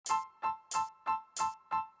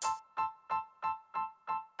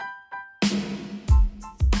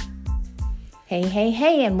Hey, hey,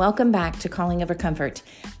 hey, and welcome back to Calling Over Comfort.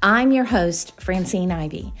 I'm your host, Francine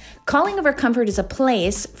Ivy. Calling Over Comfort is a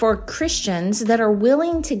place for Christians that are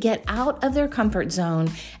willing to get out of their comfort zone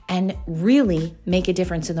and really make a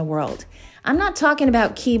difference in the world. I'm not talking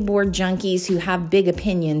about keyboard junkies who have big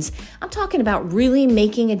opinions. I'm talking about really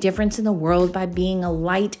making a difference in the world by being a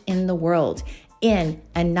light in the world, in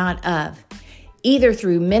and not of, either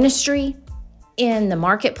through ministry, in the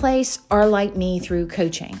marketplace, or like me through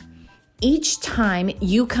coaching. Each time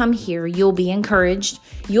you come here, you'll be encouraged,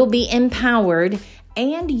 you'll be empowered,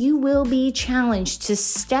 and you will be challenged to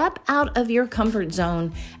step out of your comfort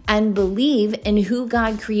zone and believe in who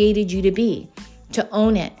God created you to be, to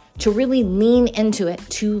own it, to really lean into it,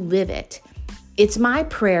 to live it. It's my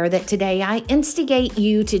prayer that today I instigate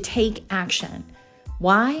you to take action.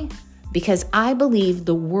 Why? Because I believe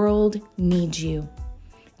the world needs you.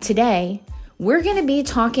 Today, we're going to be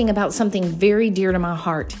talking about something very dear to my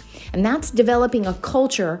heart, and that's developing a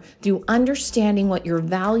culture through understanding what your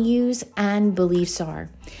values and beliefs are.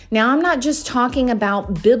 Now, I'm not just talking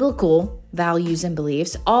about biblical values and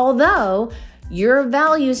beliefs, although your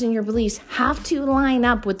values and your beliefs have to line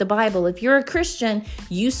up with the Bible. If you're a Christian,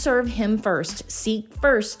 you serve Him first. Seek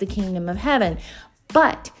first the kingdom of heaven.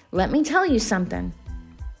 But let me tell you something.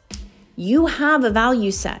 You have a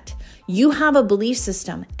value set. You have a belief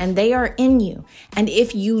system and they are in you. And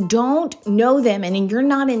if you don't know them and you're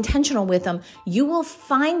not intentional with them, you will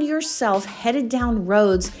find yourself headed down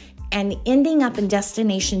roads and ending up in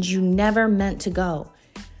destinations you never meant to go.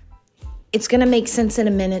 It's going to make sense in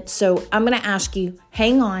a minute. So I'm going to ask you,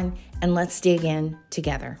 hang on and let's dig in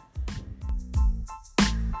together.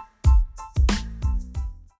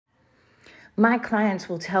 My clients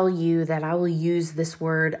will tell you that I will use this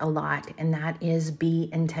word a lot, and that is be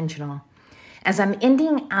intentional. As I'm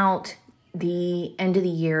ending out the end of the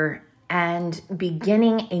year and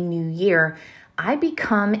beginning a new year, I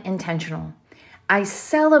become intentional. I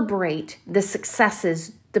celebrate the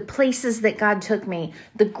successes, the places that God took me,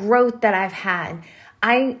 the growth that I've had.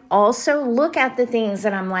 I also look at the things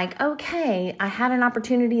that I'm like, okay, I had an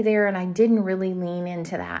opportunity there and I didn't really lean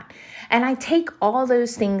into that. And I take all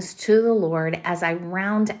those things to the Lord as I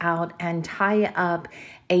round out and tie up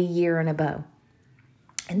a year in a bow.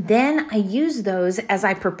 And then I use those as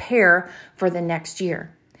I prepare for the next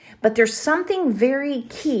year. But there's something very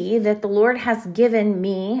key that the Lord has given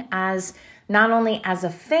me as not only as a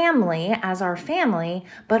family, as our family,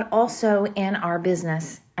 but also in our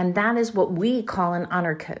business. And that is what we call an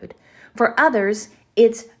honor code. For others,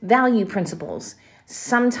 it's value principles.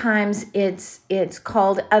 Sometimes it's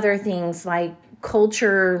called other things like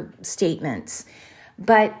culture statements.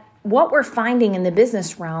 But what we're finding in the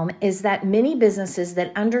business realm is that many businesses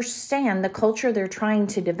that understand the culture they're trying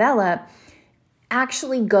to develop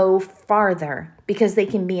actually go farther because they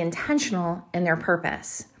can be intentional in their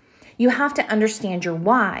purpose. You have to understand your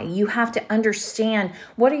why. You have to understand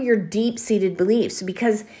what are your deep-seated beliefs,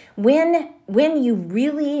 because when you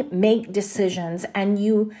really make decisions and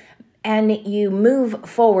you move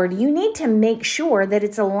forward, you need to make sure that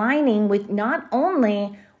it's aligning with not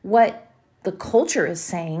only what the culture is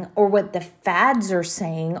saying or what the fads are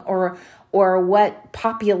saying or what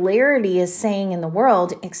popularity is saying in the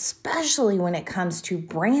world, especially when it comes to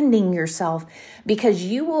branding yourself, because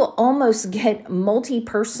you will almost get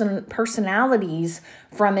personalities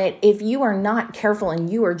from it if you are not careful and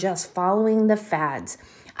you are just following the fads.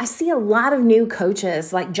 I see a lot of new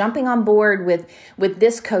coaches like jumping on board with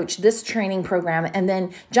this coach, this training program, and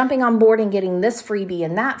then jumping on board and getting this freebie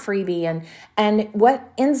and that freebie. And what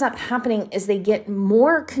ends up happening is they get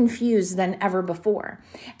more confused than ever before.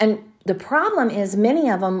 And the problem is many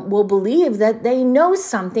of them will believe that they know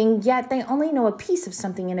something, yet they only know a piece of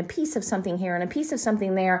something and a piece of something here and a piece of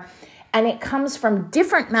something there. And it comes from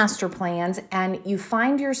different master plans, and you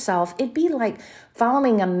find yourself, it'd be like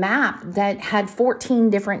following a map that had 14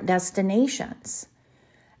 different destinations.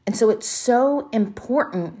 And so it's so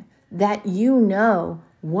important that you know,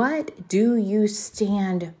 what do you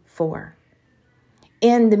stand for?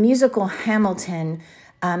 In the musical Hamilton,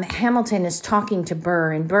 Hamilton is talking to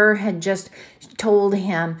Burr, and Burr had just told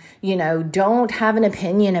him, don't have an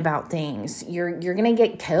opinion about things. You're going to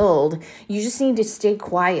get killed. You just need to stay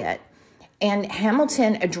quiet. And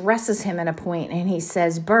Hamilton addresses him at a point and he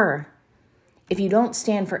says, Burr, if you don't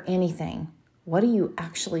stand for anything, what are you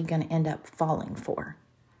actually going to end up falling for?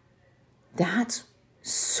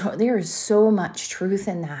 There is so much truth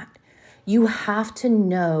in that. You have to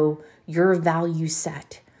know your value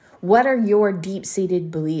set. What are your deep-seated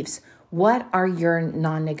beliefs? What are your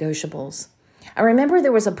non-negotiables? I remember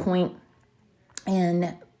there was a point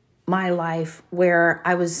in my life where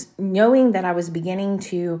I was knowing that I was beginning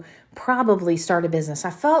to probably start a business.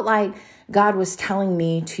 I felt like God was telling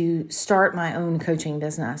me to start my own coaching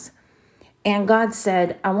business. And God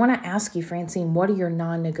said, I want to ask you, Francine, what are your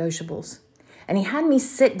non-negotiables? And he had me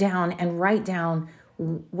sit down and write down,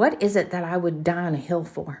 what is it that I would die on a hill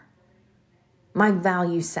for? My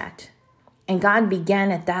value set. And God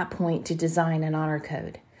began at that point to design an honor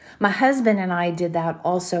code. My husband and I did that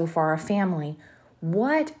also for our family.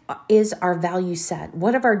 What is our value set?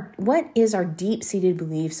 What is our deep-seated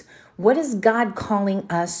beliefs? What is God calling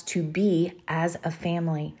us to be as a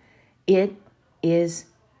family? It is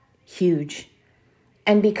huge.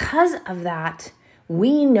 And because of that,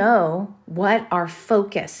 we know what our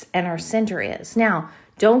focus and our center is. Now,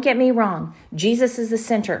 don't get me wrong. Jesus is the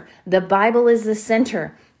center. The Bible is the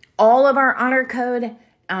center. All of our honor code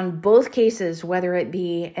on both cases, whether it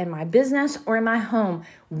be in my business or in my home,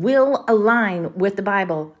 will align with the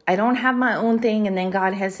Bible. I don't have my own thing and then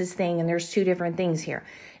God has his thing, and there's two different things here.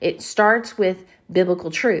 It starts with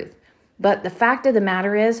biblical truth. But the fact of the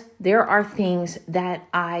matter is, there are things that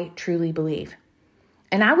I truly believe.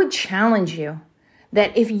 And I would challenge you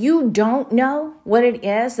that if you don't know what it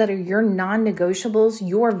is that are your non-negotiables,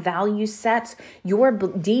 your value sets, your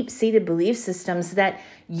deep-seated belief systems, that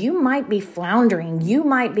you might be floundering. You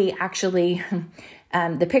might be actually,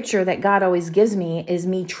 the picture that God always gives me is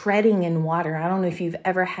me treading in water. I don't know if you've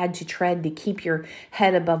ever had to tread to keep your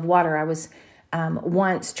head above water. I was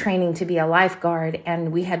once training to be a lifeguard,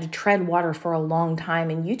 and we had to tread water for a long time.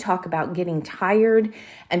 And you talk about getting tired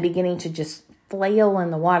and beginning to just flail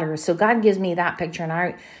in the water. So God gives me that picture,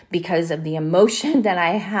 and because of the emotion that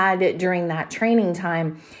I had during that training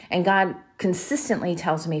time, and God consistently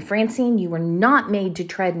tells me, Francine, you were not made to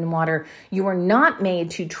tread in water. You were not made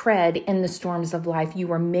to tread in the storms of life. You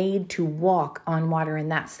were made to walk on water. And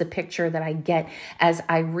that's the picture that I get as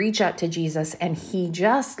I reach out to Jesus. And he,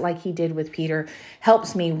 just like he did with Peter,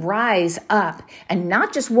 helps me rise up and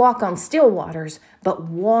not just walk on still waters, but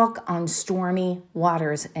walk on stormy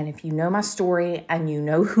waters. And if you know my story and you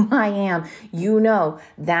know who I am, you know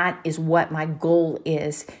that is what my goal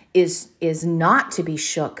is not to be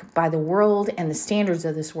shook by the world and the standards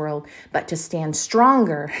of this world, but to stand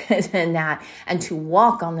stronger than that and to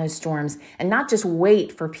walk on those storms and not just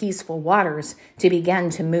wait for peaceful waters to begin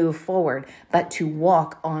to move forward, but to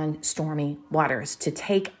walk on stormy waters, to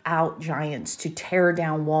take out giants, to tear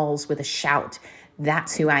down walls with a shout.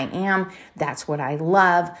 That's who I am. That's what I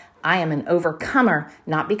love. I am an overcomer,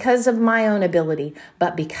 not because of my own ability,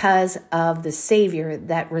 but because of the Savior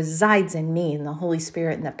that resides in me, and the Holy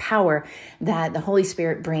Spirit, and the power that the Holy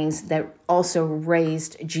Spirit brings that also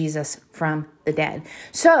raised Jesus from the dead.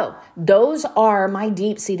 So those are my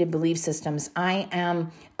deep-seated belief systems. I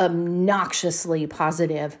am obnoxiously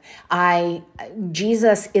positive.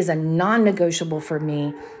 Jesus is a non-negotiable for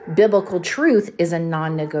me. Biblical truth is a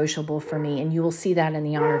non-negotiable for me, and you will see that in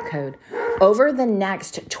the honor code. Over the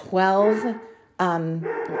next 12,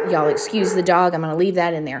 y'all excuse the dog, I'm going to leave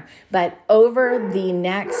that in there. But over the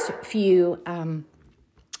next few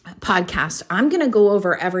podcasts, I'm going to go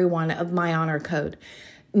over every one of my honor code.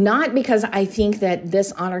 Not because I think that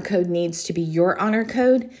this honor code needs to be your honor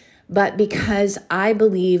code, but because I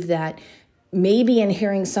believe that maybe in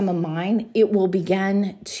hearing some of mine, it will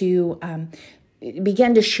begin to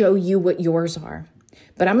show you what yours are.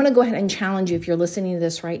 But I'm going to go ahead and challenge you, if you're listening to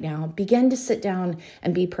this right now, begin to sit down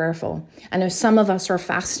and be prayerful. I know some of us are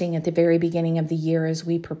fasting at the very beginning of the year as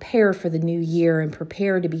we prepare for the new year and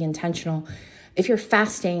prepare to be intentional. If you're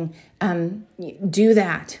fasting, do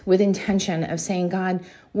that with intention of saying, God,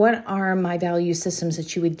 what are my value systems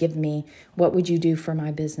that you would give me? What would you do for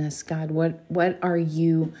my business? God, what are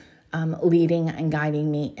you leading and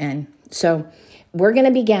guiding me in? So we're going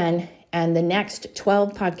to begin. And the next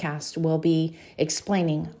 12 podcasts will be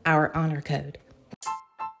explaining our honor code.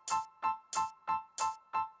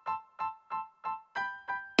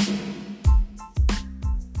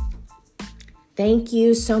 Thank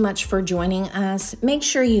you so much for joining us. Make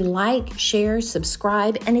sure you like, share,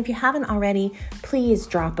 subscribe, and if you haven't already, please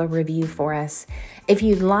drop a review for us. If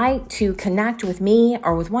you'd like to connect with me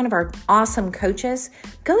or with one of our awesome coaches,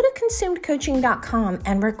 go to consumedcoaching.com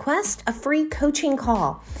and request a free coaching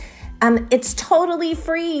call. It's totally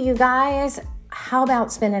free, you guys. How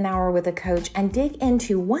about spend an hour with a coach and dig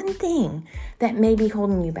into one thing that may be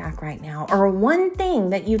holding you back right now, or one thing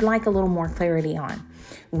that you'd like a little more clarity on?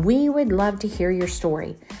 We would love to hear your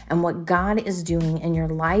story and what God is doing in your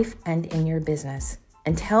life and in your business.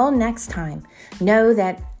 Until next time, know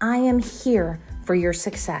that I am here for your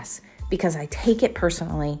success because I take it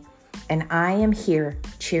personally, and I am here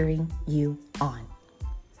cheering you on.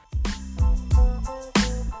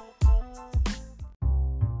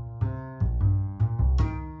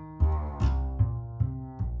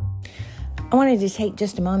 I wanted to take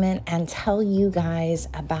just a moment and tell you guys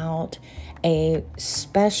about a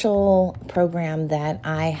special program that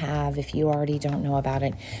I have, if you already don't know about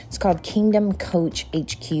it. It's called Kingdom Coach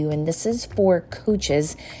HQ, and this is for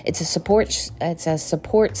coaches. It's a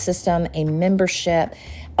support system, a membership,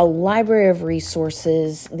 a library of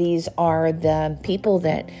resources. These are the people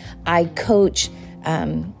that I coach.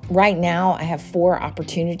 Right now, I have 4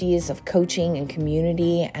 opportunities of coaching and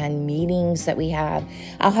community and meetings that we have.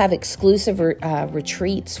 I'll have exclusive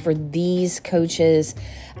retreats for these coaches.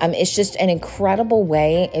 It's just an incredible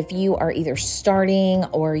way if you are either starting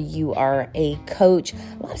or you are a coach.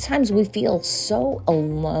 A lot of times we feel so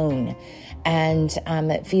alone and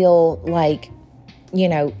feel like, we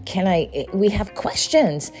have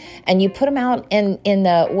questions, and you put them out in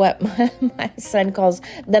the, what my son calls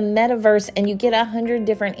the metaverse, and you get 100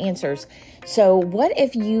 different answers. So what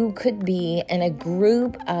if you could be in a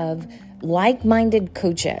group of like-minded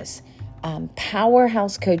coaches,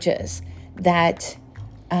 powerhouse coaches that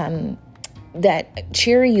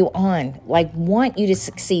cheer you on, like want you to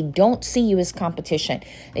succeed, don't see you as competition,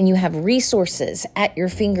 and you have resources at your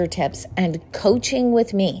fingertips and coaching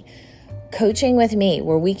with me,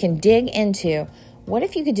 where we can dig into, what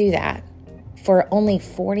if you could do that for only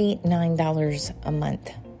 $49 a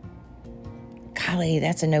month? Golly,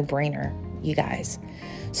 that's a no-brainer, you guys.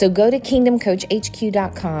 So go to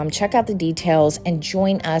kingdomcoachhq.com, check out the details, and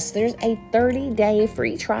join us. There's a 30-day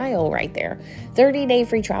free trial right there. 30-day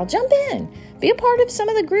free trial. Jump in. Be a part of some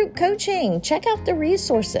of the group coaching. Check out the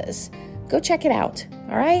resources. Go check it out.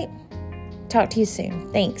 All right? Talk to you soon.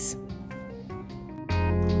 Thanks.